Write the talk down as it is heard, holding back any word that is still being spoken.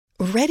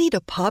Ready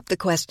to pop the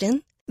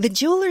question? The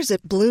jewelers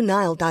at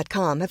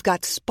BlueNile.com have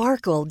got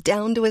sparkle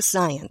down to a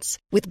science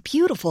with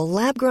beautiful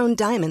lab-grown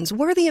diamonds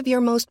worthy of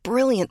your most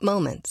brilliant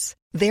moments.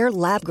 Their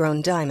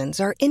lab-grown diamonds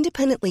are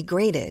independently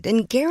graded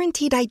and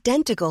guaranteed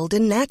identical to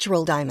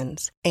natural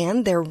diamonds,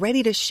 and they're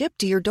ready to ship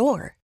to your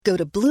door. Go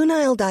to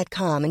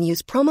BlueNile.com and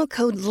use promo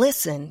code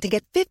LISTEN to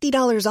get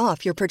 $50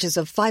 off your purchase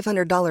of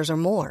 $500 or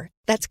more.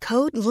 That's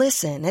code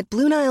LISTEN at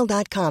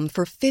BlueNile.com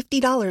for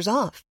 $50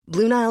 off.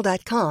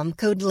 BlueNile.com,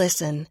 code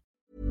LISTEN.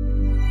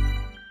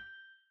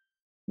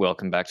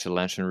 Welcome back to the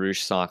Lantern Rouge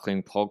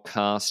Cycling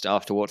Podcast.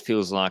 After what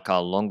feels like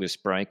our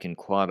longest break in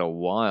quite a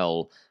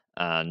while,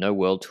 no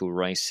World Tour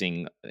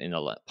racing in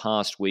the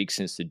past week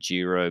since the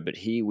Giro, but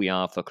here we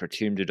are for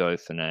Critérium de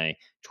Dauphiné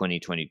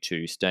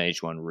 2022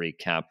 Stage 1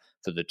 recap.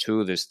 For the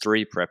Tour, there's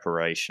 3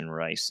 preparation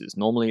races.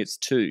 Normally it's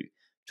 2.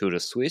 Tour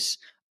de Suisse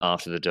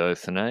after the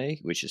Dauphiné,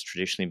 which has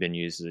traditionally been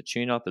used as a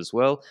tune-up as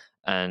well,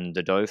 and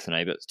the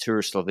Dauphiné, but Tour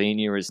of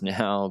Slovenia is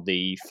now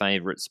the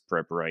favourites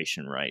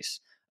preparation race.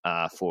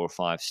 4 or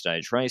 5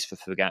 stage race for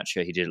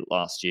Pogačar. He did it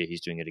last year.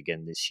 He's doing it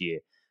again this year.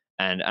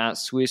 And at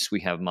Swiss, we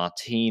have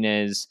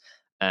Martinez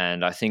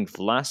and I think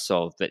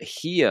Vlasov. But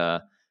here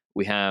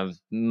we have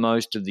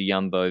most of the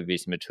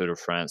Jumbo-Visma Tour de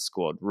France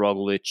squad.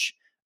 Roglic,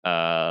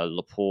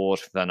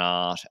 Laporte, Van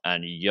Aert,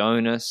 and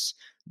Jonas.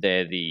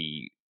 They're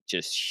the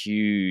just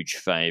huge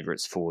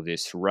favourites for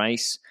this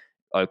race.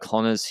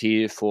 O'Connor's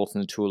here, 4th in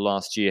the Tour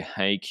last year.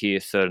 Haig here,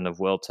 3rd in the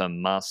Vuelta.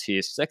 Mas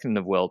here, 2nd in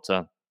the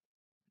Vuelta.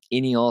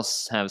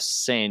 Ineos have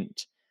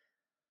sent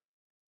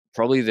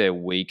probably their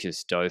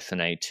weakest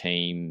Dauphiné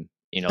team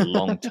in a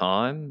long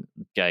time.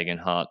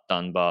 Gegenhardt,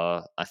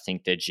 Dunbar, I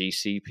think they're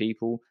GC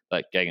people.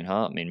 But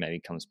Gegenhardt, maybe he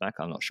comes back.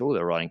 I'm not sure.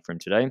 They're writing for him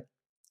today.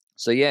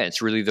 So, yeah,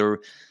 it's really the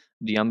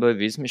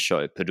Jumbo-Visma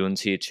show.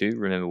 Padun's here too.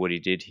 Remember what he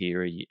did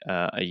here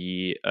a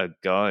year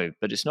ago.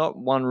 But it's not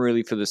one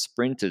really for the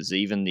sprinters,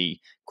 even the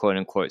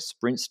quote-unquote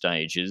sprint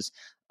stages.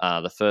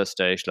 The first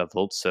stage, La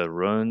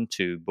Volta-Rhône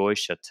to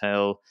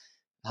Bois-Châtel,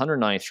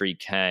 193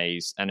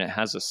 Ks, and it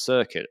has a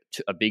circuit,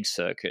 a big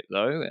circuit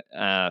though,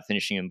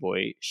 finishing in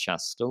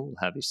Bois-Châtel,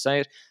 how do you say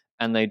it?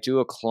 And they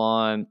do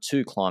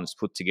 2 climbs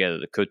put together,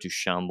 the Côte du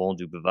Chambon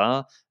du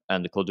Bavard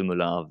and the Côte du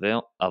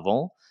Moulin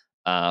Avant.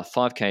 5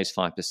 Ks,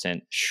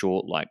 5%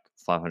 short, like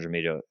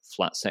 500-meter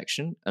flat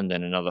section, and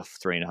then another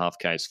 3.5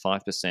 Ks,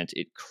 5%.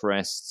 It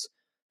crests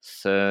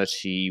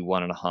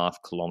 31.5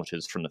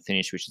 kilometers from the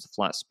finish, which is a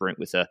flat sprint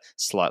with a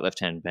slight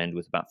left-hand bend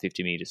with about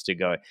 50 meters to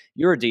go.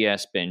 You're a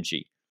DS,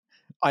 Benji.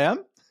 I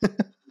am?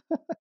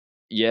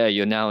 Yeah,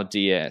 you're now a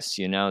DS.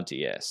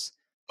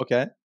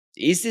 Okay.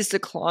 Is this the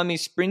climby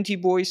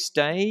sprinty boy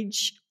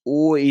stage,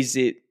 or is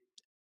it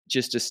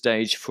just a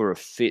stage for a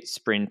fit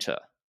sprinter?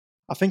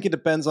 I think it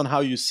depends on how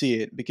you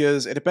see it,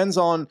 because it depends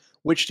on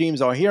which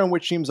teams are here and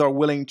which teams are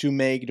willing to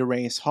make the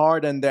race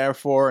hard and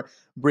therefore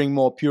bring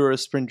more pure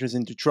sprinters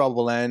into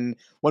trouble. And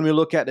when we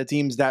look at the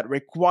teams that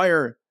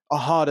require a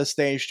harder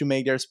stage to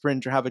make their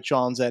sprinter have a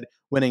chance at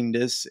winning,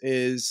 this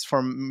is,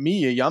 for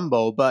me, a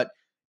Jumbo, but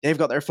they've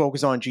got their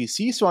focus on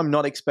GC, so I'm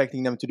not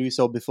expecting them to do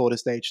so before the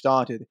stage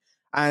started.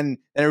 And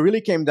it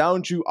really came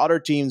down to other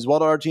teams.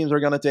 What other teams are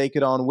going to take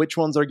it on? Which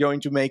ones are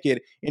going to make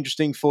it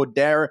interesting for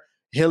their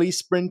hilly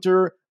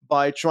sprinter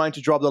by trying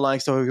to drop the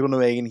likes of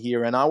Groenewegen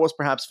here? And I was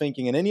perhaps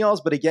thinking in Ineos,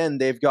 but again,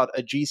 they've got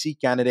a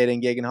GC candidate in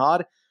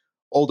Gegenhardt.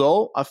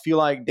 Although I feel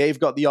like they've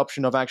got the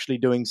option of actually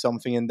doing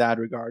something in that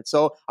regard.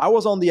 So I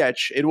was on the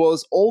edge. It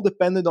was all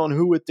dependent on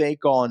who would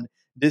take on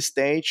this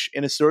stage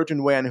in a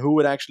certain way and who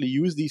would actually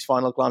use these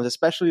final climbs,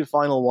 especially the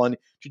final one,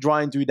 to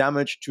try and do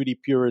damage to the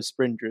purest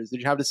sprinters. Did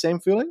you have the same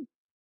feeling?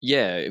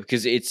 Yeah,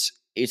 because it's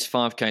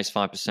 5 Ks,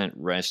 5%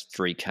 rest,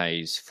 3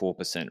 Ks,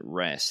 4%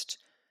 rest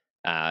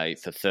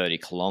for 30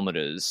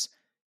 kilometers.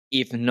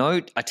 If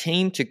a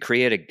team to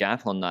create a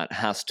gap on that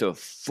has to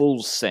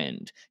full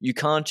send, you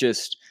can't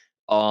just,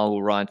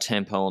 we'll ride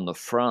tempo on the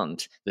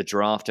front. The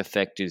draft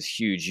effect is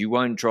huge. You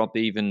won't drop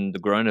even the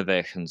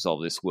Groenewegens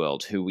of this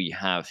world, who we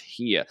have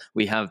here.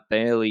 We have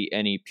barely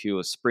any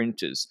pure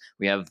sprinters.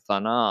 We have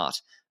Van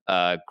Aert,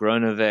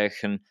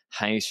 Groenewegen,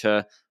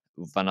 Hayter.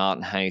 Van Aert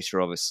and Hayter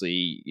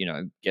obviously,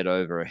 get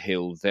over a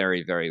hill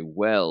very, very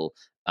well.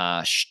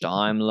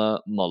 Steimler,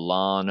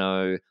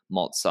 Milano,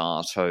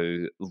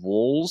 Mozzato,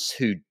 Walls,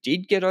 who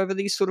did get over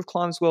these sort of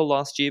climbs well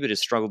last year, but has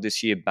struggled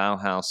this year,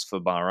 Bauhaus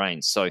for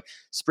Bahrain. So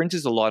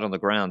sprinters are light on the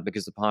ground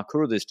because the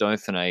parcours of this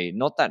Dauphiné,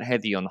 not that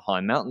heavy on high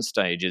mountain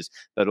stages,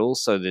 but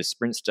also the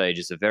sprint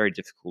stages are very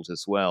difficult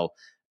as well.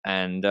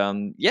 And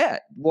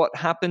what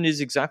happened is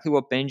exactly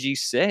what Benji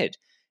said,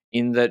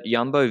 in that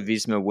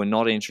Jumbo-Visma were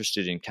not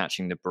interested in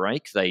catching the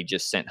break. They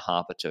just sent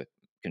Harper to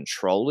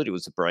control it. It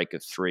was a break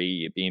of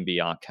 3,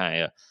 B&B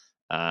Arkea,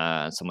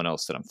 someone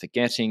else that I'm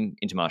forgetting,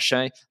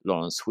 Intermarché,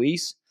 Laurent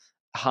Suisse.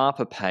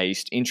 Harper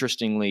paced.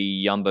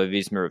 Interestingly,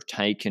 Jumbo-Visma have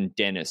taken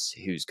Dennis,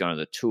 who's going to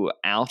the Tour,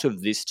 out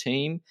of this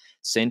team,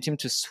 sent him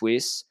to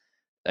Swiss.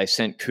 They've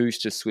sent Koos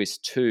to Swiss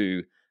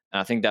too. And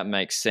I think that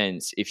makes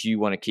sense. If you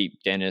want to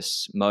keep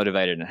Dennis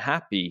motivated and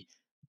happy,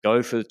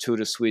 go for the Tour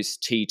de Suisse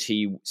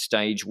TT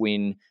stage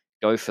win,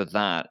 Go for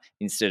that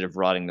instead of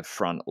riding the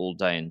front all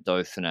day in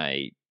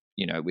Dauphiné,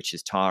 which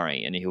is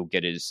tiring, and he'll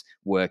get his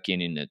work in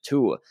the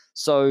Tour.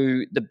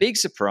 So the big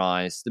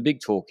surprise, the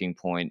big talking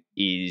point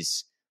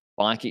is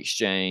Bike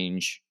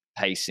Exchange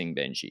pacing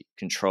Benji,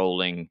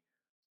 controlling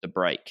the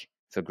brake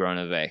for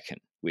Groenewegen,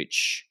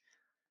 which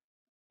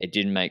it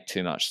didn't make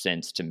too much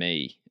sense to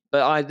me.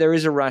 But there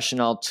is a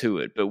rationale to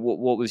it. But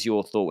what was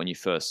your thought when you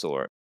first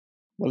saw it?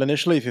 Well,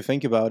 initially, if you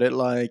think about it,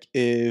 like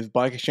if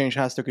Bike Exchange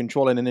has to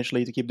control it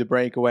initially to keep the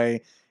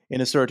breakaway in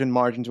a certain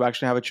margin to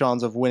actually have a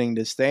chance of winning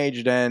this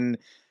stage, then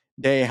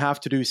they have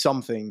to do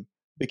something,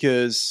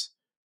 because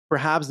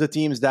perhaps the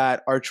teams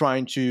that are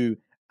trying to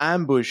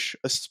ambush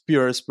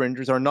pure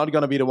sprinters are not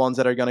going to be the ones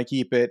that are going to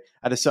keep it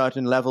at a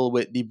certain level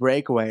with the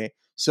breakaway.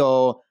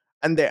 So,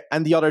 and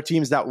the other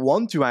teams that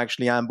want to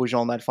actually ambush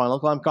on that final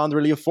climb can't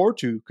really afford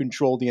to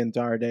control the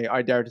entire day,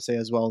 I dare to say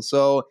as well.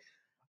 So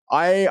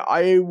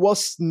I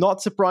was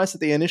not surprised that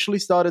they initially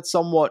started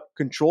somewhat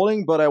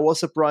controlling, but I was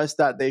surprised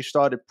that they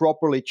started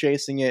properly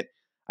chasing it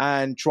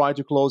and tried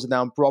to close it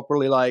down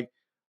properly, like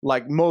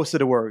most of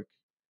the work.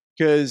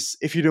 Because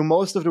if you do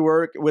most of the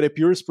work with a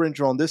pure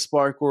sprinter on this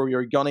parkour,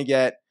 you're gonna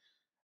get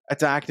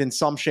attacked in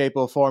some shape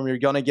or form. You're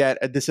gonna get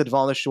a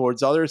disadvantage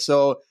towards others.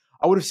 So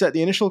I would have said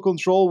the initial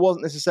control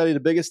wasn't necessarily the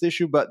biggest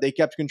issue, but they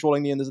kept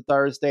controlling the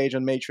entire stage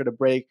and made sure the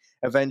break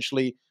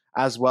eventually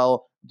as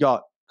well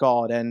got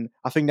caught. And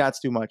I think that's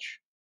too much.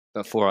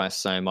 Before I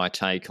say my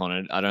take on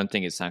it, I don't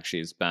think it's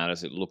actually as bad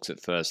as it looks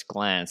at first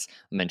glance.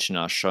 I mentioned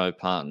our show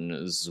partner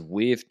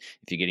Zwift.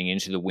 If you're getting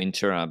into the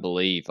winter, I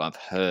believe I've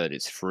heard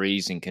it's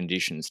freezing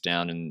conditions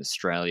down in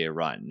Australia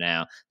right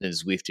now. Then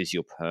Zwift is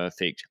your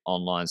perfect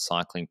online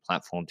cycling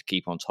platform to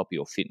keep on top of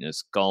your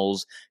fitness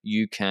goals.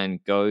 You can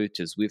go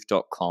to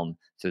Zwift.com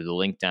through the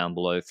link down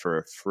below for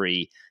a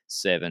free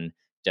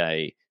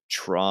 7-day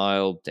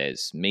trial.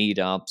 There's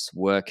meetups,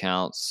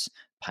 workouts,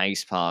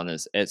 pace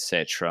partners,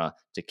 etc.,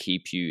 to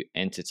keep you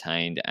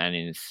entertained and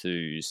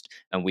enthused.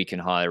 And we can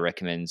highly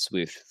recommend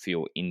Zwift for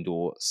your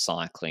indoor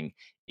cycling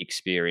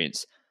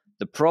experience.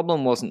 The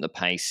problem wasn't the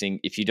pacing.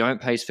 If you don't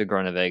pace for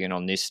Groenewegen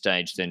on this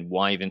stage, then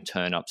why even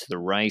turn up to the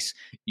race?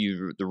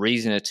 The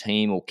reason a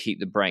team will keep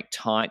the brake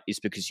tight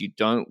is because you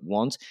don't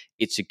want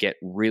it to get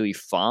really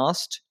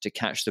fast to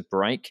catch the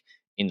brake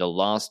in the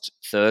last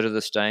third of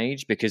the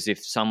stage, because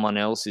if someone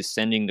else is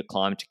sending the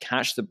climb to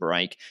catch the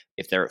break,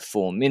 if they're at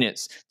 4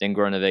 minutes, then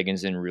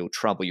Groenewegen's in real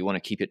trouble. You want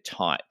to keep it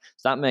tight.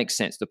 So that makes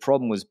sense. The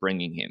problem was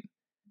bringing him.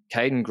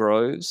 Caden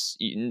Groves,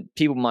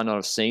 people might not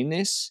have seen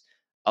this.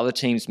 Other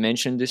teams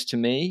mentioned this to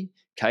me.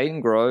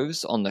 Caden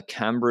Groves on the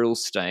Cambril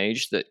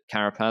stage that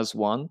Carapaz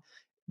won,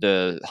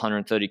 the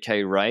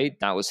 130k raid,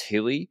 that was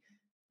hilly.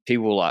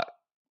 People were like,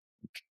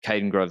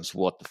 Caden Groves,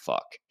 what the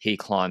fuck? He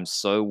climbs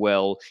so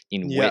well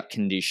in wet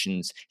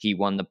conditions. He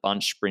won the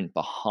bunch sprint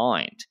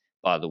behind,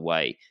 by the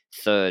way,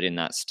 third in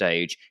that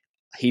stage.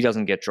 He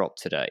doesn't get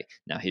dropped today.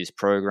 Now, his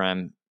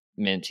program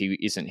meant he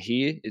isn't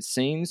here, it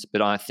seems,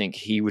 but I think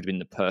he would have been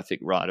the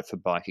perfect rider for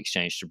Bike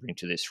Exchange to bring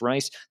to this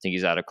race. I think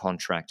he's out of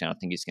contract, and I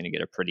think he's going to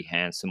get a pretty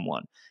handsome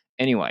one.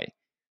 Anyway,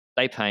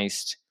 they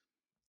paced.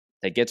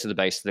 They get to the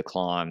base of the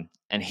climb,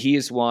 and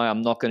here's why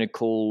I'm not going to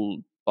call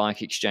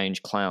Bike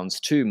Exchange clowns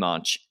too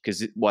much,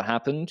 because what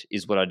happened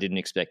is what I didn't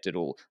expect at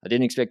all. I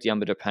didn't expect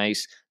Yumba to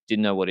pace,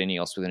 didn't know what any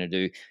else were going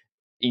to do.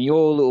 In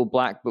your little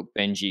black book,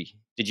 Benji,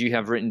 did you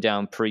have written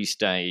down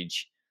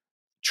pre-stage,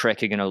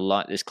 Trek are going to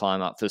light this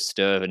climb up for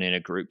Sturven in a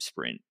group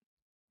sprint?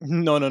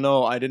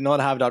 No. I did not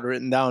have that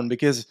written down,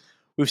 because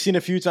we've seen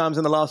a few times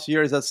in the last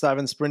years that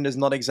Sturven's sprint is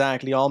not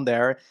exactly on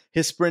there.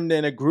 His sprint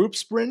in a group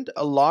sprint,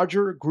 a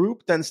larger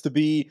group, tends to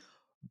be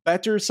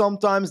better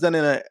sometimes than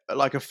in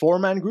a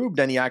four-man group.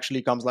 Then he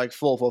actually comes like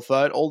full for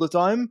third all the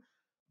time.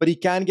 But he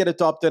can get a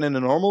top 10 in a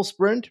normal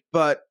sprint.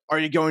 But are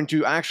you going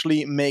to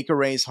actually make a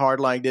race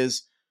hard like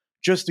this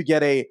just to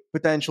get a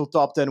potential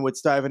top 10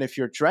 with Stuyven if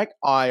you're Trek?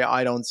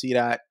 I don't see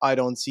that. I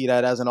don't see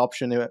that as an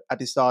option at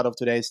the start of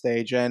today's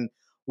stage. And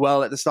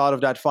well, at the start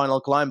of that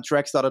final climb,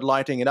 Trek started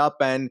lighting it up,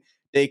 and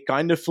they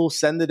kind of full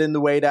send it in the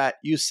way that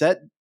you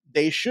said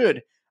they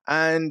should.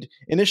 And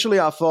initially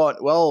I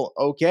thought, well,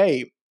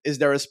 okay, is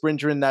there a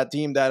sprinter in that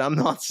team that I'm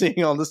not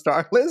seeing on the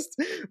start list?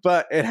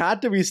 But it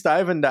had to be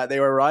Stuyven that they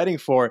were riding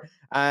for.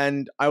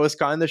 And I was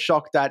kind of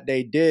shocked that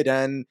they did.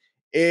 And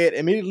it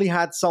immediately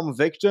had some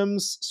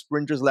victims.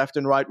 Sprinters left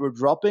and right were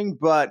dropping.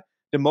 But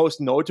the most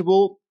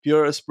notable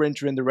pure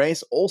sprinter in the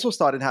race also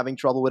started having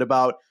trouble with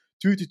about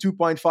 2 to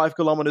 2.5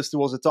 kilometers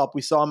towards the top.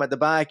 We saw him at the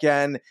back,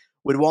 and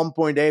with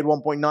 1.8,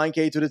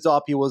 1.9k to the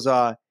top, he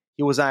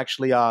was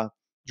actually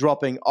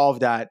dropping off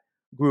that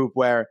group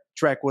where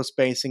Trek was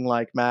pacing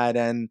like mad.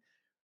 And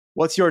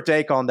what's your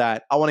take on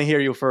that? I want to hear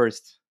you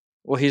first.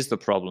 Well, here's the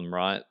problem,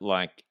 right?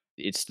 Like,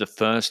 it's the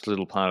first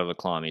little part of the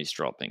climb he's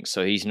dropping.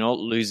 So he's not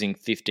losing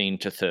 15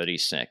 to 30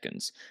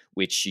 seconds,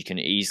 which you can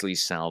easily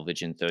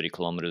salvage in 30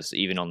 kilometers,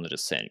 even on the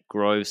descent.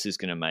 Groves is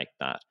going to make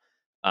that.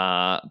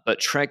 But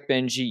Trek,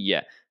 Benji,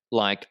 yeah.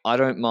 Like, I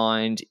don't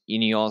mind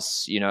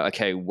Ineos,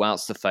 okay,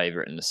 Wout's the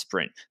favourite in the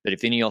sprint. But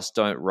if Ineos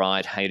don't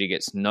ride, Hayter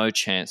gets no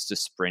chance to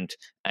sprint,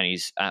 and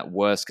he's at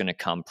worst going to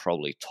come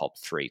probably top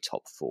 3,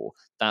 top 4.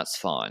 That's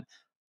fine.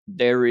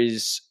 There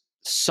is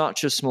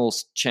such a small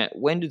chance.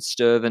 When did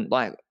Sturven,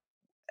 like,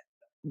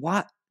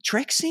 what?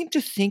 Trek seemed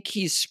to think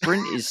his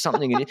sprint is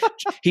something.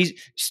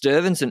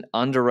 Sturven's an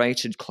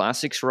underrated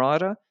classics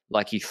rider.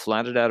 Like, he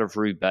flattered out of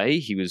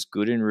Roubaix. He was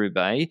good in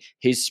Roubaix.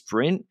 His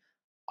sprint,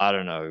 I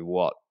don't know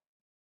what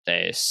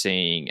they're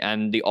seeing.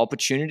 And the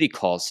opportunity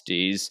cost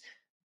is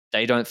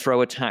they don't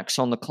throw attacks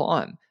on the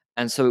climb.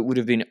 And so it would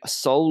have been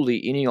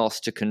solely Ineos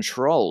to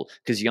control,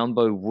 because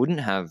Jumbo wouldn't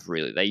have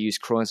really. They use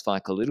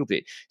Kruijswijk a little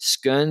bit.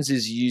 Skearns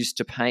is used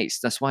to pace.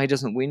 That's why he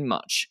doesn't win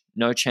much.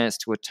 No chance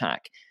to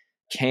attack.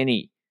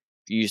 Kenny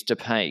used to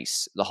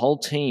pace. The whole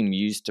team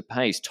used to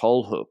pace.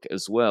 Tolhoek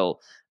as well.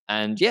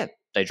 And yeah,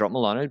 they dropped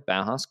Milano,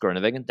 Bauhaus,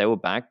 Groenewegen. They were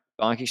back.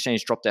 Bike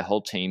Exchange dropped their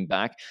whole team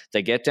back.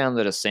 They get down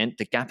the descent.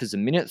 The gap is a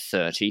minute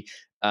 30.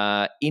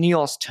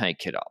 Ineos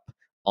take it up.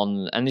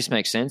 And this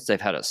makes sense. They've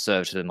had it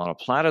served to them on a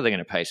platter. They're going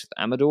to pace with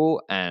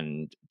Amador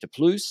and De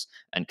Plus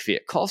and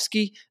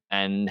Kwiatkowski,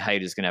 and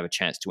Hayter's going to have a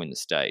chance to win the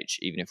stage,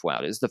 even if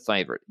Wout is the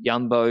favourite.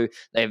 Jumbo,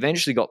 they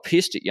eventually got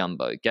pissed at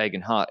Jumbo.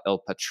 Geoghegan Hart, El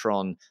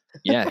Patron,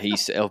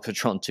 he's El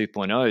Patron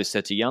 2.0,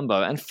 said to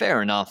Jumbo, and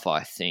fair enough,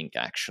 I think,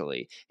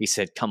 actually. He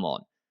said, come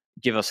on,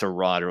 give us a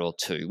rider or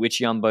two, which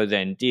Jumbo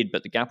then did,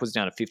 but the gap was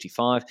down to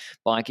 55.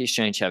 Bike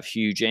Exchange have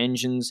huge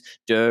engines.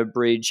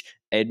 Durbridge,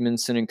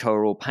 Edmondson and Co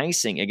are all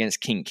pacing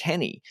against King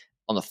Kenny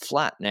on the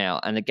flat now,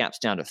 and the gap's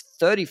down to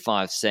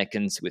 35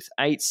 seconds with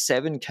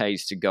 7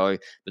 Ks to go,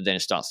 but then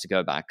it starts to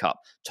go back up.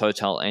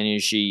 Total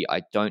Energy,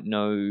 I don't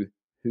know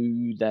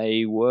who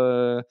they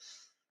were.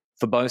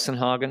 For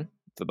Bosenhagen,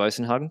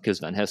 because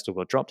Van Hestel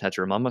got dropped, had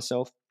to remind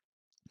myself.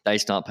 They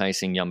start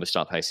pacing, Jumbo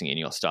start pacing,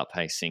 Ineos start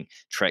pacing,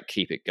 Trek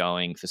keep it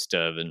going for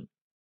Sturven,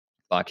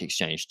 Bike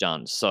Exchange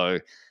done. So,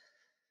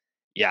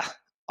 yeah,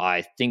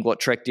 I think what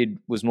Trek did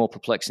was more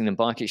perplexing than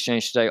Bike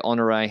Exchange today.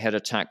 Honoré had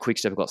attacked.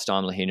 Quickstep got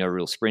Steimler here, no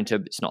real sprinter.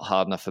 But it's not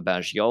hard enough for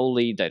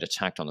Baggioli. They'd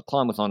attacked on the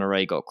climb with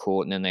Honoré, got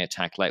caught, and then they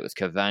attacked late with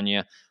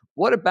Cavagna.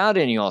 What about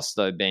Ineos,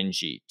 though,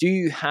 Benji? Do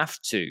you have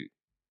to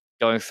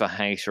go for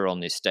Hayter on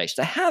this stage?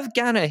 They have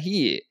Ganna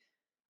here.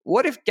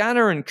 What if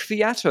Ganna and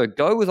Kwiato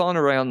go with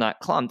Honoré on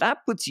that climb? That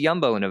puts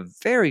Jumbo in a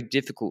very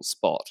difficult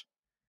spot.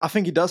 I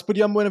think it does put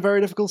Jumbo in a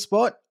very difficult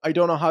spot. I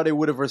don't know how they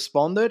would have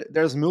responded.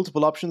 There's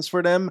multiple options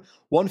for them.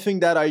 One thing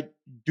that I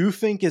do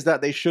think is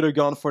that they should have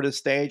gone for this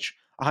stage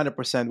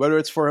 100%, whether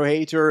it's for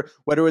Hayter,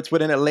 whether it's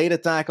within a late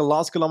attack, a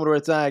last kilometer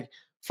attack,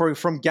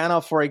 from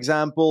Ganna, for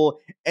example,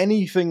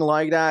 anything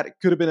like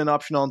that could have been an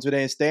option on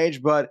today's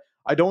stage, but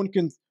I don't...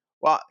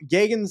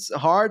 Geoghegan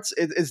Hart,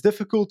 it's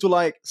difficult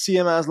to see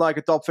him as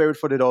a top favorite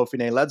for the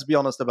Dauphiné. Let's be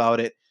honest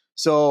about it.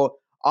 So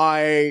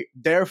I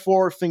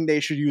therefore think they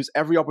should use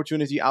every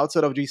opportunity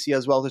outside of GC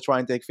as well to try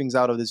and take things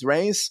out of this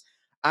race.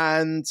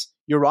 And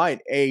you're right,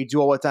 a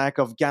duo attack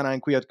of Ganna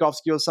and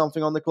Kwiatkowski or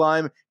something on the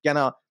climb.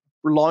 Ganna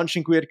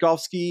launching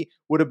Kwiatkowski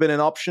would have been an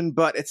option,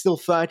 but it's still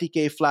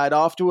 30k flat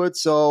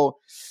afterwards. So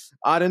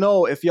I don't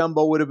know if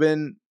Jumbo would have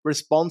been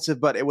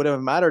responsive, but it would have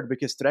mattered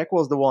because Trek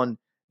was the one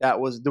that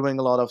was doing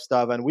a lot of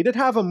stuff. And we did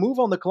have a move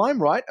on the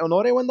climb, right?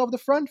 Honore went off the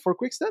front for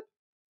Quickstep?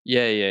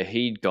 Yeah,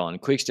 he'd gone.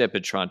 Quickstep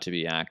had tried to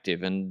be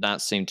active, and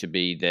that seemed to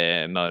be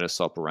their modus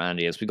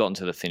operandi. As we got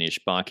into the finish,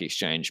 Bike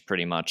Exchange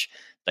pretty much,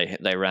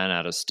 they ran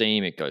out of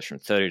steam. It goes from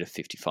 30 to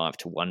 55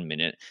 to 1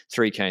 minute.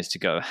 3Ks to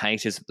go.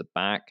 Hayter's at the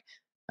back,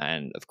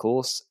 and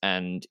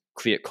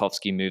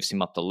Kwiatkowski moves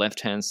him up the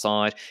left-hand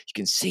side. You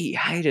can see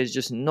Hayter's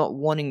just not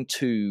wanting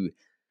to...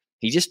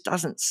 He just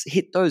doesn't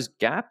hit those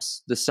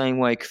gaps the same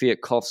way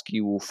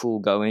Kwiatkowski will full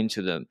go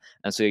into them.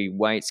 And so he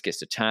waits,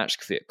 gets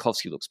attached.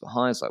 Kwiatkowski looks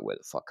behind. It's like, where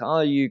the fuck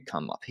are you?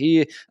 Come up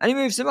here. And he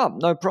moves him up.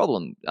 No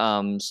problem.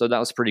 So that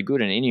was pretty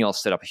good. And Ineos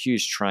set up a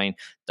huge train.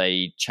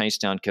 They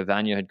chased down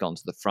Cavagna, had gone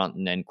to the front,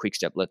 and then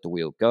Quickstep let the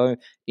wheel go.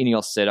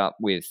 Ineos set up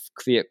with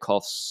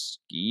first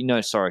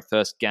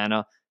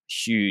Ganna.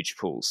 Huge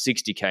pull,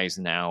 60 k's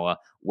an hour.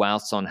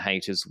 Wout's on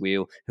Hayter's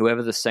wheel.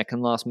 Whoever the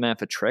second last man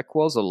for Trek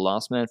was, or the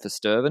last man for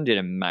Sturven, did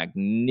a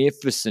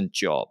magnificent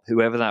job.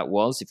 Whoever that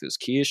was, if it was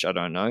Kirsch, I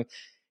don't know.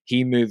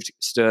 He moved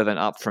Sturven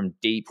up from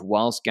deep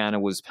whilst Ganna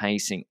was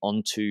pacing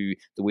onto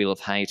the wheel of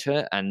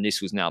Hayter, and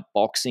this was now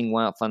boxing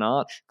Wout van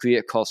Aert.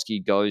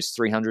 Kwiatkowski goes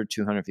 300,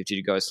 250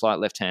 to go, slight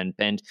left-hand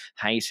bend.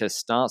 Hayter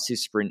starts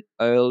his sprint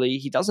early.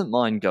 He doesn't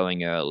mind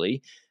going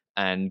early,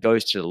 and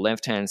goes to the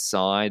left-hand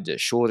side, the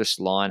shortest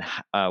line.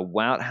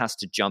 Wout has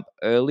to jump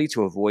early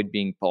to avoid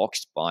being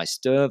boxed by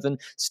Sturven.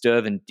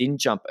 Sturven didn't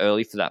jump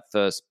early for that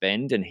first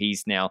bend, and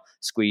he's now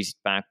squeezed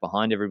back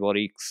behind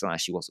everybody, /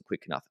 he wasn't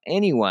quick enough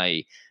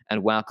anyway,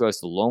 and Wout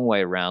goes the long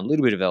way around, a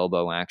little bit of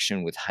elbow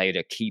action with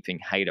Hayter, keeping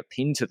Hayter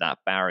pinned to that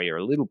barrier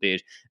a little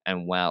bit,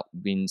 and Wout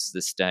wins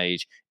the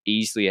stage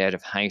easily out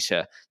of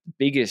Hayter. The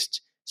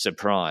biggest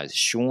surprise,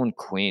 Sean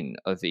Quinn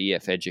of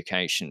EF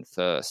Education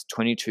First,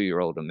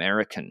 22-year-old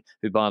American,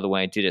 who, by the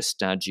way, did a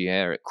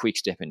stagiaire at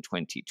Quickstep in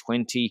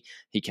 2020.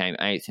 He came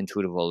 8th in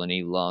Tour de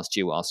Wallonie last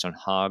year whilst on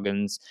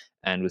Hagens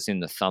and was in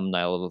the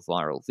thumbnail of a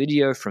viral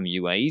video from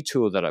UAE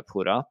Tour that I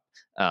put up.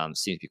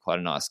 Seems to be quite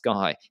a nice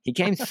guy. He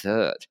came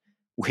 3rd,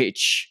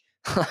 which...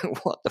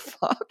 what the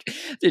fuck?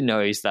 Didn't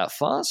know he's that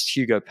fast.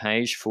 Hugo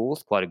Page,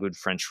 4th, quite a good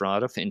French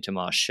rider for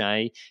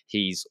Intermarché.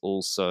 He's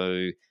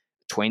also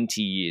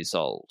 20 years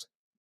old.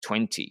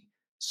 20.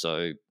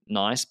 So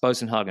nice.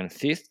 Bosenhagen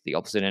 5th, the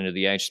opposite end of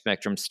the age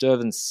spectrum.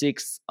 Sturven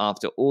 6th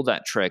after all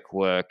that trek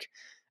work.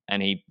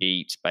 And he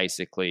beat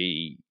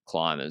basically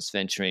climbers,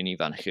 Venturini,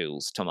 Van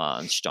Gils,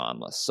 Thomas, and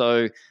Steimler.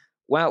 So,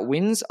 wow,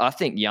 wins. I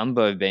think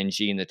Jumbo,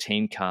 Benji, and the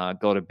team car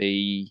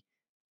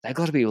they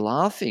got to be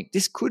laughing.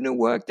 This couldn't have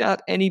worked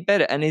out any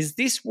better. And is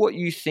this what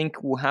you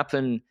think will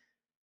happen,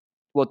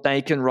 what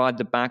they can ride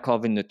the back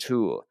of in the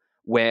Tour,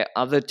 where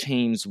other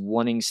teams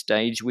wanting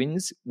stage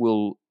wins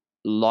will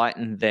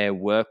lighten their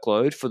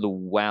workload for the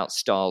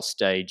Wout-style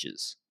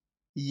stages?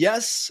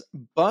 Yes,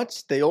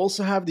 but they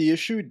also have the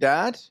issue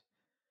that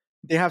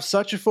they have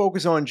such a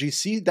focus on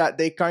GC that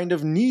they kind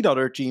of need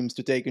other teams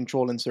to take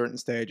control in certain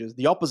stages,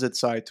 the opposite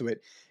side to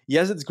it.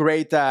 Yes, it's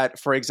great that,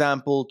 for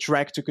example,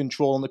 Trek took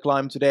control on the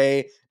climb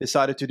today,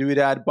 decided to do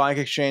that. Bike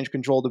Exchange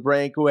controlled the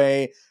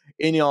breakaway.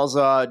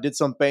 Ineos did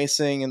some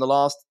pacing in the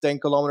last 10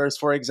 kilometers,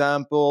 for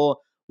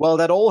example. Well,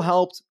 that all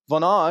helped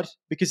Van Aert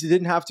because he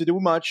didn't have to do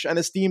much, and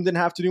his team didn't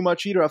have to do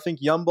much either. I think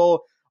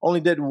Jumbo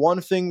only did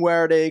one thing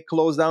where they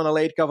closed down a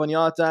late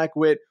Cavagna attack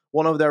with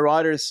one of their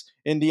riders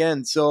in the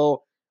end.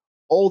 So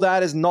all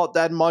that is not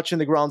that much in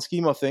the grand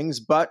scheme of things,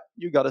 but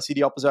you got to see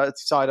the opposite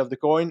side of the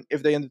coin.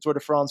 If they in the Tour de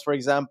France, for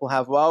example,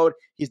 have Wout,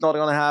 he's not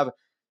going to have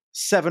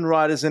 7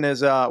 riders in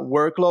his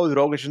workload.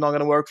 Roglic is not going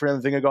to work for him.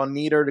 Vingegaard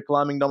neither. The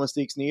climbing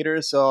domestiques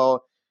neither.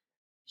 So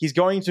he's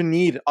going to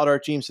need other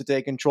teams to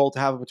take control to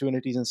have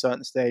opportunities in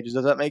certain stages.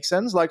 Does that make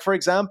sense? Like, for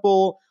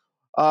example,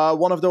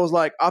 one of those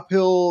like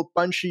uphill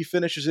punchy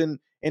finishes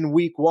in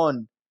week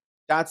 1.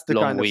 That's the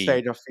kind of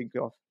stage I think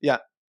of. Yeah.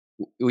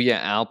 Well,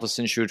 yeah,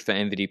 Alpecin should for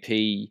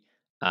MVP.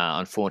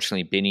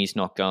 Unfortunately, Binny's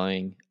not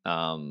going.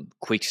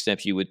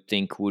 Quickstep, you would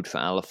think, would for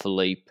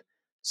Alaphilippe.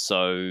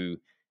 So,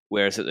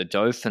 whereas at the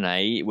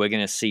Dauphiné, we're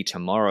going to see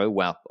tomorrow,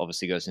 Wout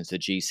obviously goes into the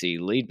GC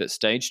lead, but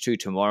stage 2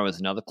 tomorrow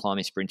is another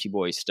climbing sprinty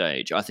boy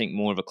stage. I think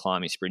more of a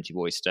climbing sprinty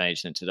boy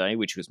stage than today,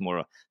 which was more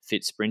a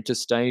fit sprinter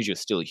stage. You're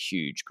still a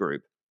huge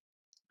group.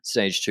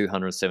 Stage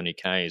 270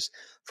 Ks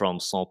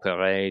from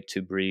Saint-Péret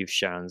to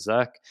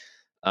Brive-Charensac.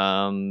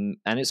 And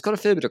it's got a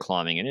fair bit of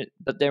climbing in it,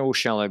 but they're all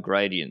shallow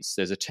gradients.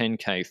 There's a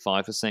 10K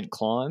 5%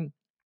 climb.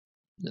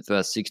 The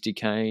first 60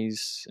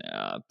 Ks,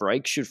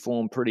 break should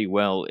form pretty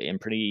well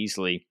and pretty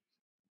easily.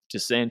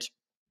 Descent.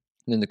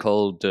 And then the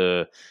Col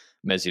de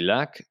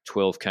Mézillac,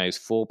 12 Ks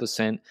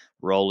 4%,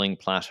 rolling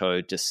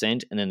plateau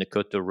descent, and then the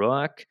Côte de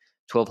Roac,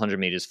 1,200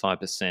 meters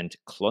 5%,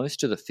 close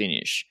to the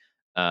finish.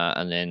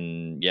 And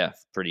then, yeah,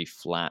 pretty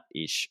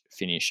flat-ish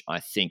finish, I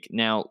think.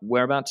 Now,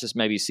 we're about to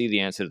maybe see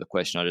the answer to the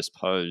question I just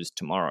posed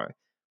tomorrow.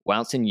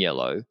 Wout's in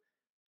yellow.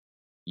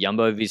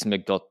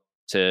 Jumbo-Visma got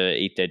to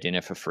eat their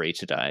dinner for free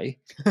today.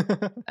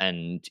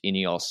 And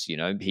Ineos,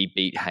 he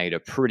beat Hayter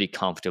pretty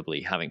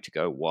comfortably, having to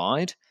go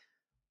wide.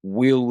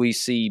 Will we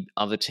see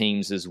other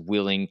teams as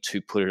willing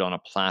to put it on a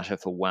platter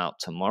for Wout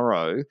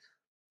tomorrow?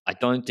 I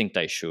don't think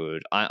they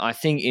should. I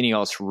think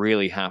Ineos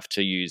really have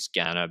to use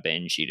Ganna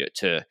Benji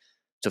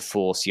to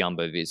force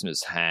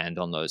Jumbo-Visma's hand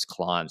on those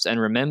climbs. And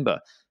remember,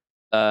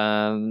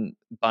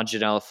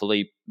 Budget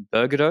Alaphilippe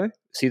Bergado,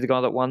 see the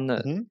guy that won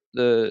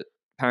the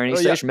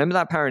Pyrenees stage? Yeah. Remember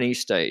that Pyrenees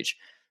stage?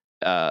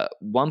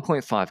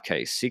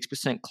 1.5K,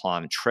 6%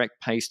 climb. Trek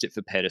paced it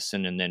for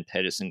Pedersen, and then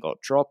Pedersen got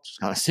dropped,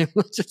 kind of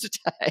similar to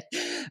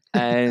today.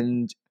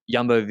 And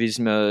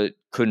Jumbo-Visma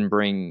couldn't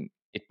bring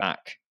it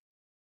back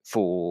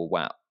for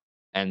Wout.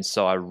 And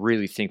so I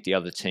really think the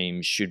other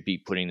teams should be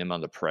putting them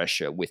under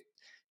pressure with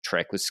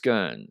Trek with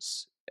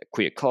Skerns,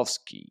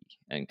 Kwiatkowski,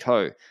 and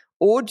co.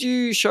 Or do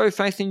you show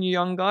faith in your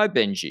young guy,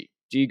 Benji?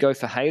 Do you go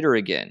for Hayter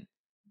again?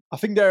 I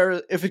think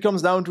if it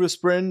comes down to a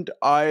sprint,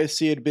 I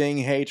see it being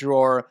Hayter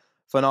or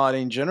Van Aert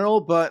in general,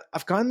 but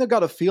I've kind of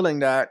got a feeling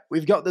that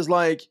we've got this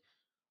like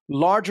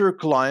larger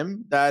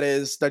climb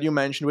that you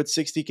mentioned with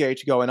 60K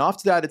to go, and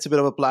after that it's a bit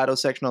of a plateau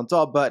section on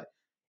top, but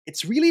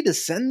it's really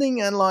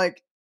descending and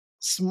like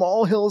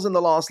small hills in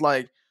the last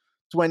like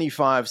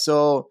 25.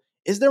 So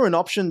is there an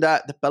option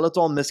that the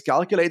peloton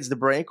miscalculates the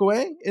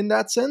breakaway in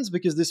that sense?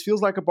 Because this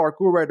feels like a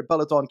parkour where the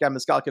peloton can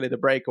miscalculate the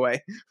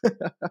breakaway.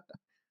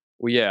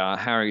 Well, yeah,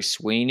 Harry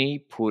Sweeney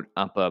put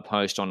up a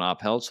post on our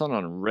peloton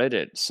on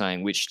Reddit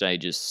saying which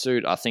stages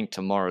suit. I think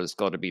tomorrow's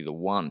got to be the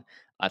one.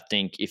 I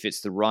think if it's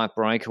the right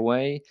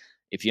breakaway,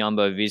 if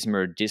Jumbo-Visma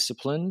are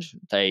disciplined,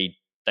 they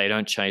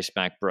don't chase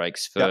back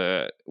breaks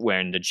for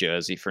wearing the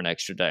jersey for an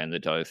extra day in the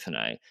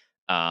Dauphiné.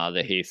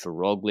 They're here for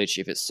Roglic.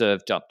 If it's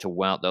served up to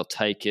Wout, they'll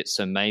take it.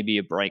 So maybe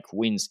a break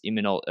wins.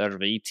 Imanol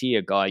Erviti,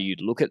 a guy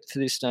you'd look at for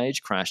this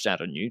stage, crashed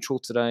out of neutral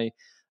today.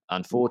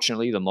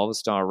 Unfortunately, the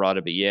Movistar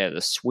rider, but yeah,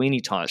 the Sweeney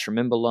types.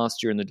 Remember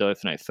last year in the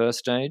Dauphiné first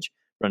stage,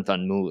 Brent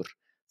van Moer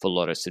for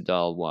Lotto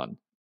Soudal won.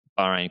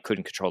 Bahrain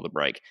couldn't control the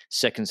break.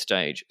 Second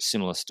stage,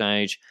 similar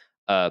stage.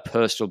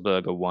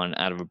 Purstelberger won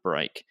out of a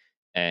break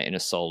in a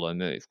solo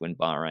move when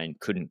Bahrain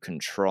couldn't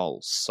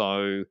control.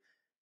 So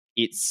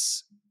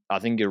I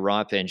think you're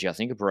right, Benji. I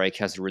think a break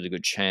has a really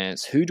good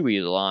chance. Who do we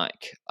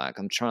like?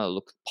 I'm trying to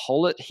look.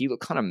 Pollitt, he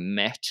looked kind of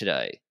meh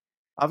today.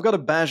 I've got a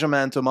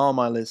Benjamin Thomas on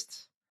my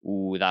list.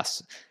 Ooh,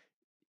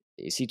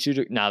 is he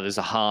too? No, there's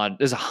a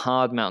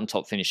hard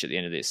mountaintop finish at the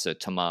end of this. So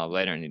Tamar,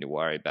 they don't need to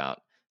worry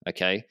about.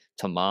 Okay,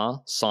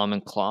 Tamar,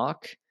 Simon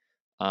Clark,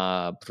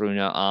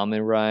 Bruno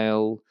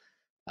Armirail.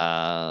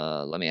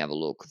 Let me have a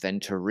look.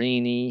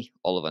 Venturini,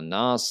 Oliver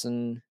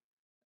Narsson.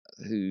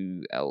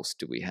 Who else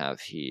do we have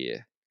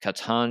here?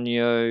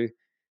 Catania.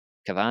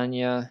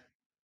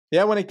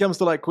 Yeah, when it comes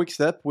to like quick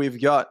step,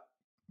 we've got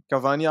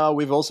Cavagna.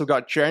 We've also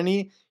got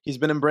Czerny. He's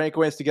been in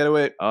breakaways together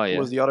with who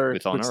was the other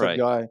with quick Honore. step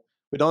guy?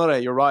 With Honore,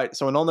 you're right.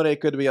 So an Honore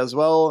could be as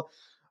well.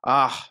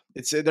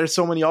 There's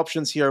so many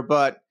options here,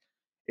 but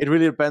it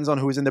really depends on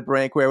who's in the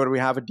breakaway, whether we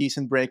have a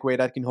decent breakaway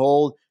that can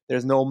hold.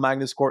 There's no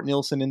Magnus Cort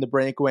Nielsen in the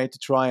breakaway to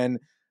try and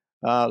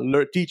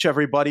teach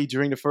everybody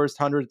during the first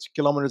 100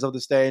 kilometers of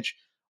the stage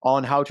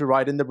on how to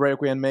ride in the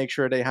breakaway and make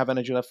sure they have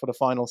energy left for the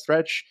final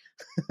stretch.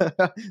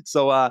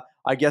 So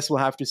I guess we'll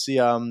have to see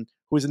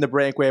who's in the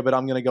breakaway, but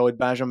I'm going to go with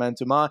Benjamin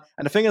Thomas.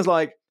 And the thing is,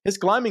 like, his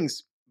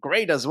climbing's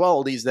great as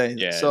well these days.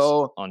 Yeah,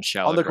 so on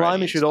the climb,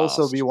 he should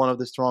also be one of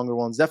the stronger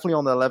ones. Definitely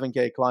on the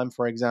 11K climb,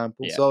 for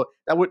example. Yeah. So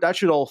that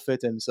should all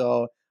fit him.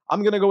 So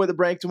I'm going to go with the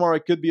break tomorrow.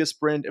 It could be a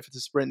sprint. If it's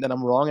a sprint, then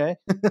I'm wrong, eh?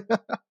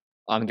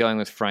 I'm going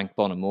with Frank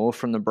Bonamore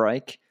from the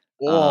break.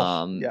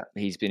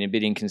 He's been a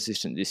bit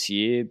inconsistent this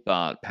year,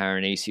 but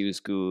Paris he was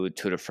good.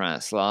 Tour de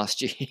France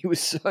last year, he was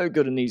so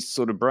good in these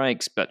sort of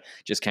breaks, but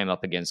just came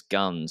up against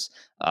guns.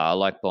 I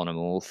like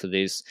Bonamore for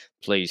this.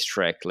 Please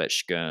Trek,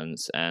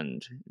 Letschgerns,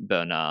 and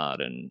Bernard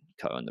and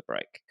Co in the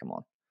break. Come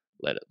on,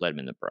 let him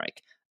in the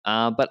break.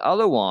 But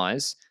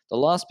otherwise, the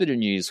last bit of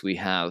news we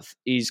have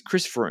is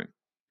Chris Froome.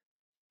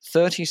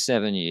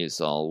 37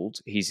 years old.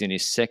 He's in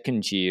his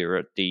second year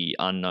at the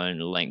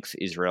unknown length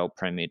Israel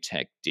Premier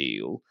Tech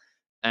deal.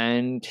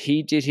 And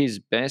he did his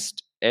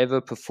best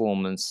ever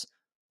performance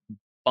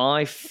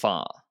by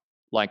far,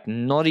 like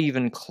not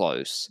even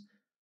close,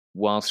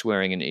 whilst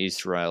wearing an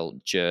Israel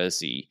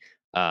jersey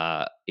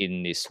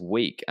in this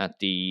week at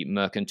the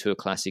Mercantour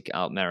Classic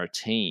Alpes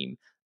Maritimes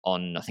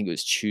on, I think it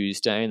was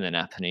Tuesday, and then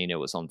Apennina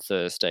was on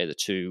Thursday, the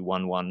two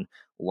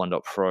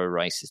 1.1.pro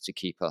races to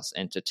keep us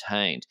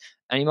entertained.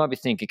 And you might be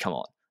thinking, come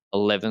on,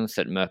 11th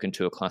at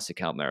Mercantour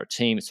Classic Alpes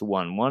Maritimes, it's a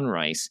 1-1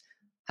 race.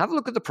 Have a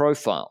look at the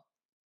profile.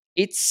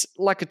 It's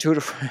like a Tour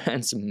de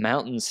France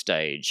mountain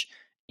stage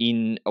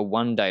in a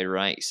one-day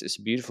race. It's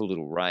a beautiful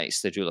little race.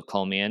 They do Le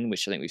Colmien,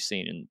 which I think we've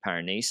seen in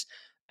Paris-Nice.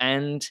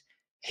 And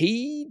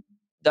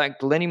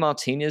Lenny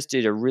Martinez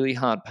did a really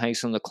hard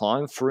pace on the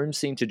climb. Froome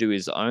seemed to do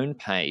his own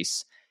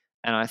pace.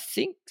 And I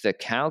think the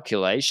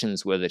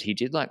calculations were that he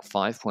did like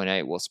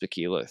 5.8 watts per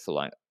kilo for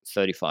like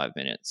 35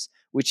 minutes,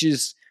 which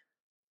is,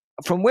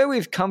 from where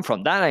we've come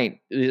from, that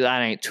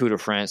ain't Tour de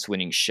France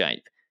winning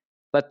shape.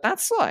 But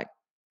that's like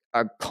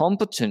a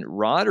competent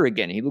rider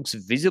again. He looks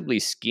visibly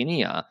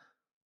skinnier.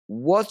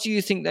 What do you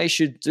think they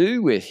should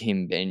do with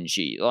him,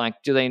 Benji?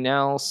 Like, do they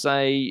now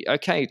say,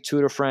 okay,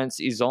 Tour de France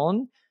is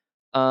on?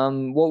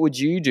 What would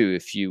you do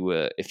if you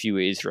were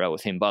Israel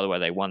with him? By the way,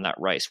 they won that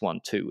race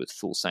 1-2 with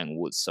Fuglsang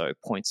Woods, so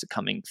points are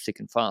coming thick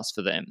and fast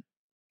for them.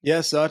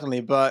 Yeah,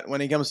 certainly. But when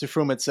it comes to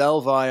Froome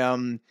itself,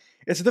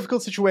 it's a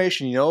difficult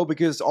situation,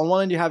 because on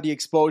one end you have the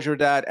exposure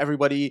that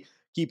everybody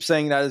keeps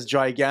saying that is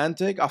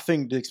gigantic. I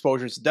think the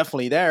exposure is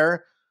definitely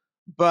there.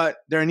 But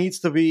there needs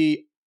to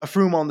be a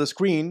Froome on the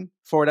screen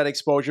for that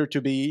exposure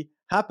to be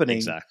happening.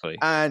 Exactly.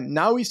 And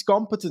now he's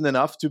competent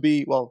enough to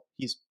be,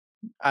 he's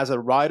as a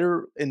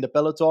rider in the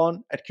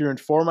peloton at current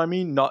form,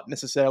 not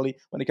necessarily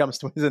when it comes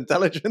to his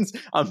intelligence.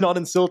 I'm not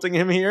insulting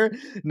him here.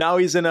 Now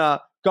he's in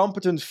a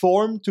competent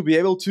form to be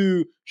able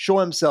to show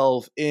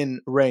himself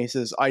in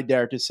races, I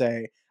dare to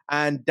say.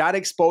 And that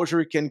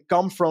exposure can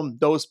come from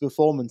those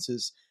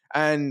performances.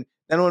 And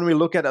then when we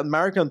look at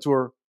American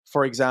Tour,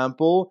 for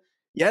example,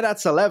 yeah,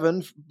 that's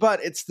 11th,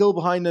 but it's still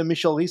behind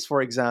Michel Ries,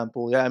 for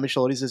example. Yeah,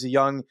 Michel Ries is a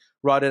young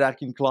rider that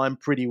can climb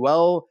pretty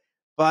well,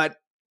 but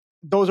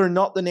those are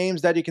not the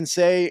names that you can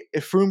say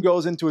if Froome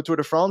goes into a Tour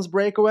de France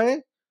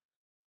breakaway.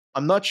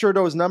 I'm not sure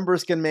those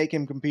numbers can make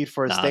him compete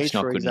for a stage,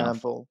 for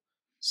example.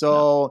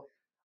 So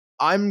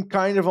I'm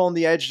kind of on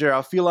the edge there.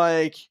 I feel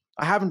like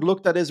I haven't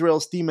looked at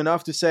Israel's team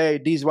enough to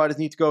say these riders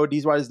need to go,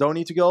 these riders don't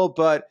need to go,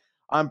 but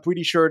I'm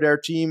pretty sure their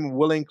team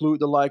will include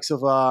the likes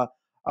of a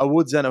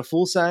Woods and a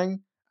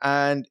Fuglsang.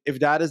 And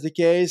if that is the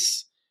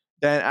case,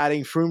 then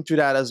adding Froome to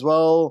that as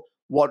well,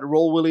 what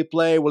role will he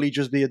play? Will he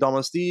just be a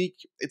domestique?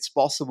 It's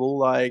possible.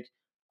 Like,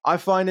 I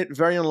find it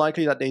very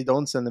unlikely that they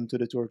don't send him to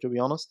the Tour, to be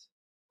honest.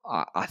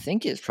 I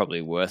think it's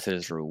probably worth it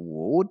as a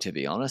reward, to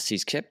be honest.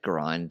 He's kept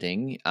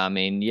grinding. I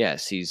mean,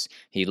 yes,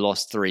 he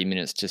lost 3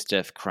 minutes to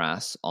Steph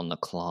Kras on the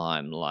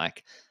climb.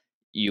 Like,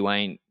 you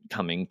ain't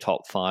coming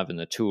top 5 in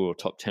the Tour or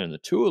top 10 in the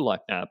Tour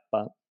like that,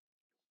 but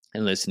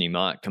unless he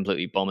might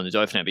completely bomb in the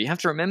Dauphiné. But you have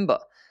to remember,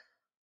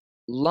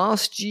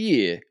 last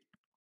year,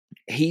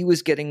 he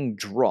was getting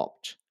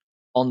dropped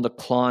on the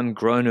climb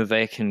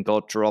Groenewegen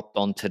got dropped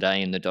on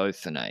today in the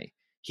Dauphiné.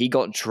 He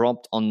got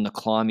dropped on the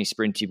climby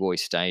sprinty boy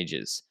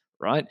stages,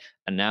 right?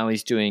 And now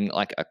he's doing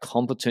like a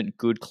competent,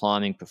 good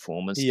climbing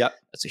performance. Yep.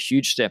 That's a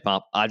huge step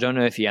up. I don't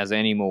know if he has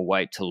any more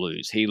weight to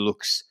lose. He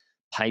looks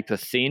paper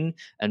thin,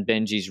 and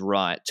Benji's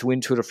right. To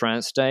win Tour de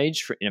France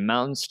stage, in a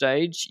mountain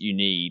stage, you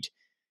need,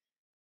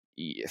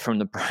 from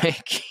the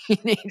break, you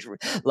need,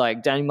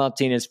 like Danny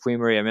Martinez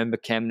Puigmarie. I remember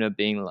Kemna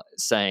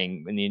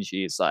saying in the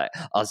interview, it's like,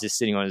 I was just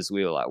sitting on his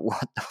wheel, like,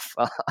 what the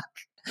fuck?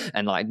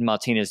 And like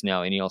Martinez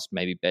now, Ineos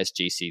maybe best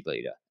GC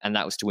leader, and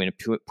that was to win a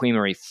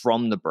Puigmarie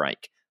from the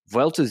break.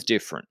 Vuelta's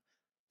different.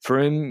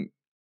 Froome,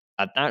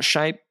 at that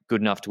shape, good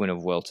enough to win a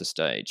Vuelta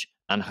stage.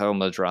 Angel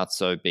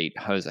Madrazo beat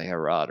Jose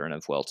Herrada in a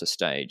Vuelta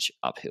stage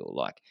uphill.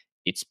 Like,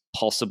 it's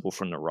possible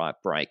from the right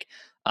break.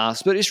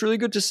 But it's really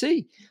good to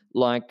see.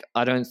 Like,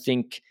 I don't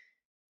think,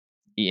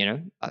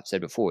 I've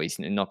said before, he's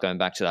not going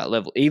back to that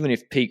level. Even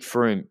if peak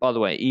Froome, by the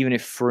way, even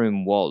if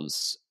Froome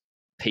was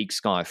peak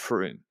Sky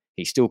Froome,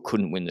 he still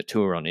couldn't win the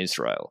Tour on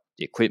Israel.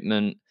 The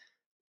equipment,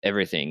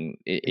 everything,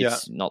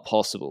 it's not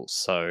possible.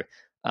 So,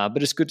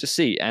 but it's good to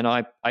see. And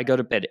I go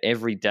to bed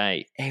every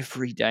day.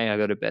 Every day I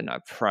go to bed and I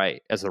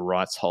pray as a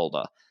rights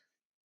holder,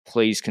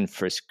 please can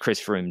Chris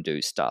Froome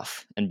do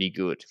stuff and be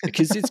good,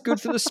 because it's good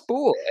for the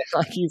sport.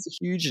 Like, he's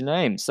a huge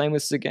name. Same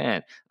with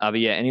Sagan. But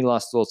yeah, any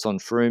last thoughts on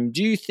Froome?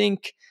 Do you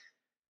think,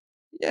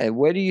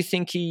 where do you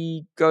think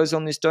he goes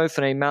on this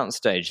Dauphiné mountain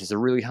stage? It's a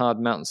really hard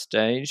mountain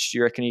stage. Do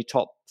you reckon he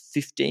top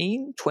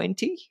 15,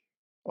 20?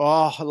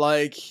 Oh,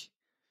 like,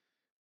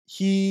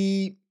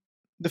 the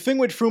thing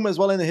with Froome as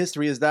well in the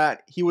history is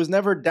that he was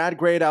never that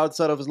great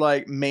outside of his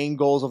like main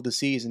goals of the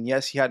season.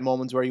 Yes, he had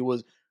moments where he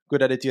was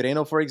good at the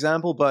Tirreno, for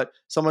example, but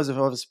some of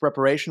his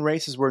preparation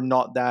races were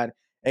not that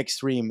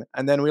extreme.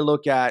 And then we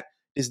look at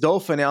this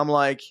Dauphiné, I'm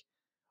like,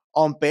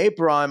 on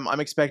paper, I'm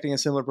expecting a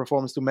similar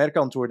performance to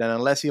Mercantour then,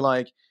 unless he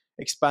like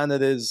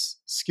expanded his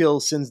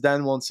skills since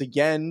then once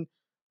again,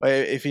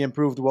 if he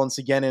improved once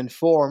again in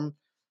form.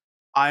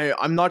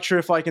 I'm not sure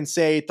if I can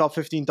say top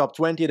 15, top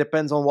 20. It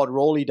depends on what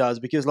role he does,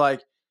 because like,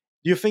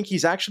 do you think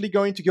he's actually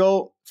going to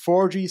go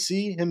for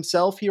GC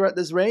himself here at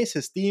this race?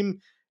 His team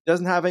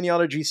doesn't have any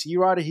other GC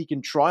rider. He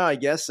can try, I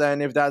guess,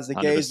 and if that's the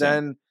 100%. case,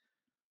 then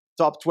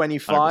top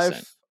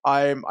 25.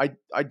 100%.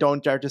 I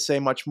don't dare to say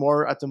much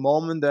more at the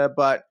moment,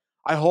 but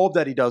I hope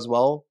that he does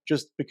well,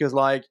 just because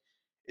like,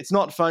 it's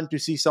not fun to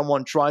see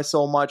someone try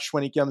so much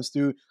when it comes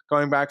to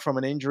coming back from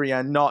an injury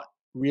and not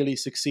really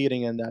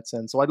succeeding in that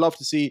sense. So I'd love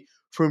to see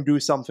Froome do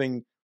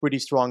something pretty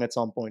strong at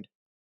some point.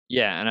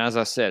 Yeah, and as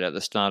I said at the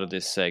start of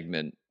this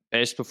segment,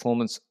 best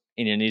performance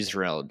in an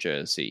Israel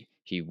jersey.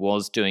 He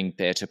was doing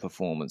better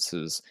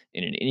performances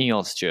in an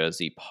Ineos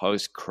jersey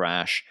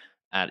post-crash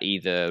at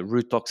either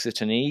Route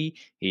d'Occitanie.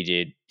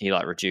 He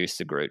reduced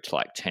the group to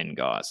like 10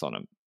 guys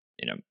on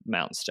in a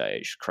mountain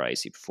stage,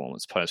 crazy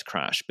performance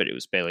post-crash, but it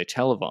was barely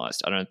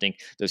televised. I don't think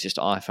there's just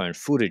iPhone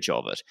footage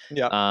of it.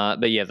 Yeah.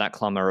 But yeah, that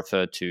climb I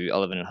referred to,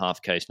 11.5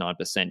 Ks,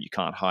 9%, you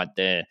can't hide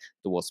there.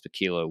 The watts per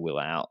kilo will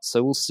out.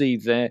 So we'll see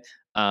there.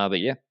 But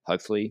yeah,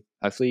 hopefully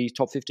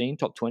top 15,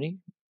 top 20,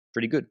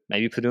 pretty good.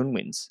 Maybe Padun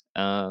wins.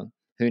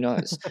 Who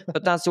knows?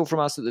 But that's all from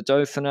us at the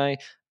Dauphiné.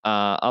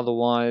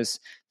 Otherwise,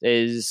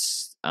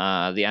 there's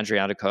the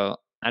Adriatica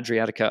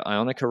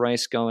Ionica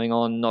race going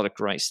on. Not a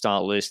great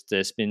start list.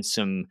 There's been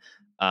some,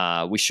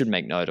 we should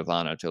make note of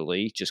Arnaud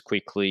Delis just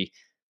quickly.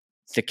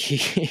 The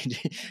kid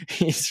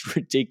is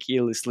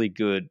ridiculously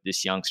good,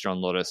 this youngster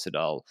on Lotto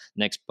Soudal.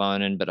 Next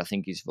Bonin, but I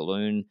think he's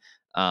Walloon.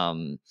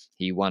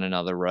 He won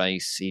another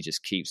race. He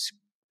just keeps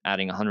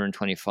adding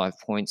 125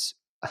 points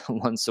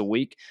once a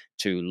week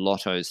to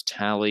Lotto's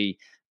tally,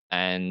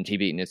 and he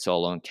beat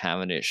Nizzolo and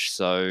Cavendish.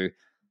 So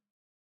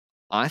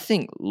I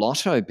think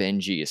Lotto,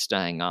 Benji, is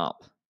staying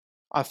up.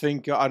 I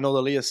think Arnaud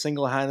Delis is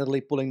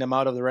single-handedly pulling them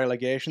out of the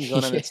relegation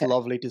zone, and it's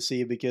lovely to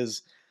see,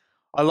 because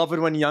I love it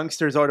when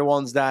youngsters are the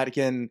ones that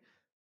can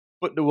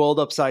put the world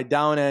upside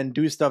down and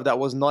do stuff that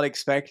was not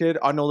expected.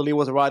 Arnaud Delis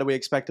was a rider we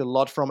expected a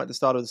lot from at the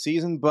start of the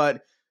season,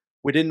 but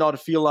we did not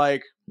feel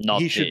like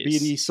he should be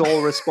the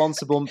sole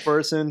responsible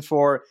person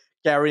for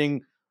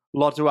carrying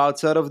Lotto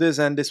outside of this,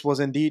 and this was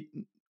indeed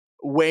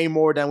way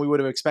more than we would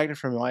have expected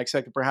from him. I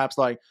expected perhaps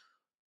like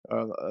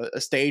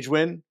a stage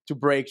win to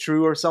break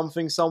through or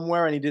something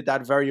somewhere, and he did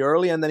that very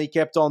early, and then he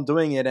kept on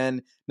doing it,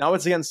 and now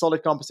it's against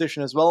solid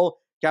competition as well.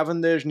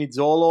 Cavendish,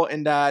 Nizzolo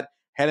in that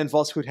Helen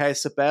Vosgoed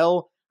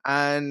Sapel,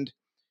 and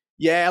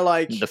yeah,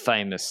 like the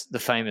famous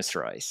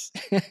race.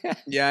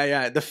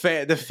 yeah, the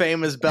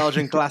famous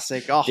Belgian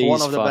classic. Oh, these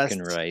one of the best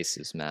fucking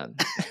races, man.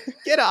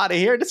 Get out of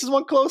here! This is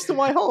one close to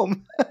my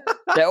home.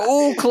 They're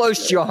all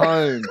close to your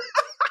home.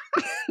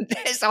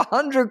 There's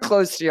 100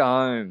 close to your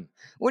home.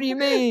 What do you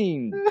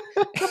mean?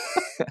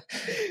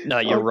 No,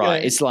 you're right.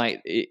 Okay. It's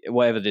like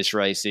whatever this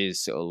race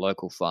is, sort of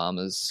local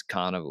farmers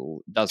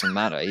carnival, doesn't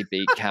matter. He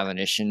beat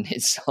Cavendish in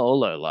his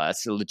solo. Like,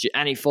 it's legit,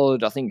 and he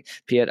followed, I think,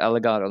 Piet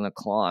Allegard on the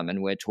climb,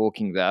 and we're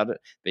talking about it.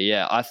 But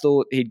yeah, I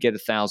thought he'd get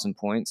 1,000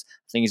 points.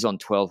 I think he's on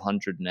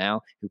 1,200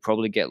 now. He'll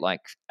probably get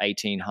like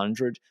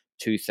 1,800,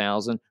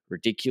 2,000.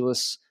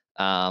 Ridiculous.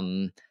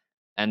 And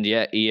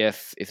yeah,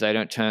 EF, if they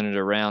don't turn it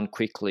around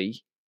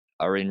quickly,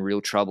 are in real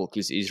trouble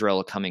because Israel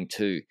are coming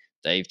too.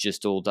 They've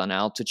just all done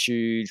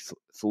altitude.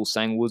 Full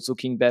Sang Wood's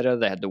looking better.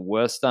 They had the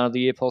worst start of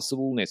the year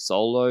possible. Their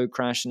solo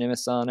crash and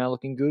MSR now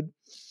looking good.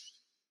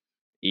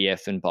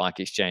 EF and Bike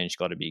Exchange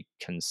got to be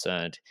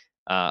concerned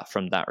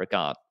from that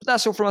regard. But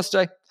that's all from us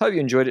today. Hope you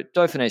enjoyed it.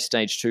 Dauphiné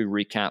Stage 2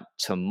 recap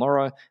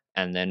tomorrow.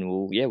 And then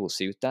we'll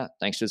see with that.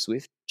 Thanks to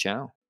Zwift.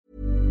 Ciao.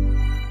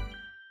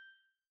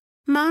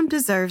 Mom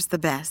deserves the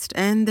best,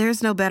 and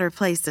there's no better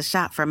place to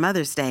shop for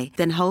Mother's Day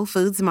than Whole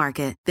Foods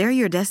Market. They're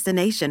your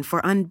destination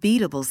for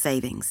unbeatable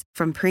savings,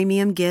 from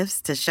premium gifts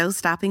to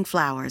show-stopping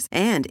flowers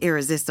and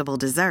irresistible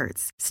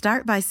desserts.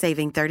 Start by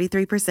saving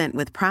 33%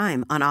 with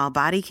Prime on all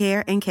body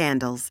care and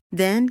candles.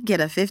 Then get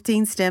a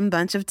 15-stem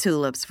bunch of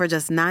tulips for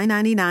just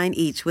 $9.99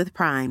 each with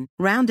Prime.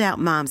 Round out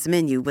Mom's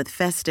menu with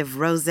festive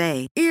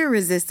rosé,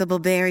 irresistible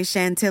berry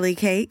chantilly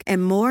cake,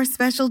 and more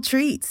special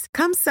treats.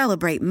 Come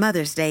celebrate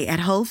Mother's Day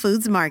at Whole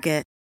Foods Market.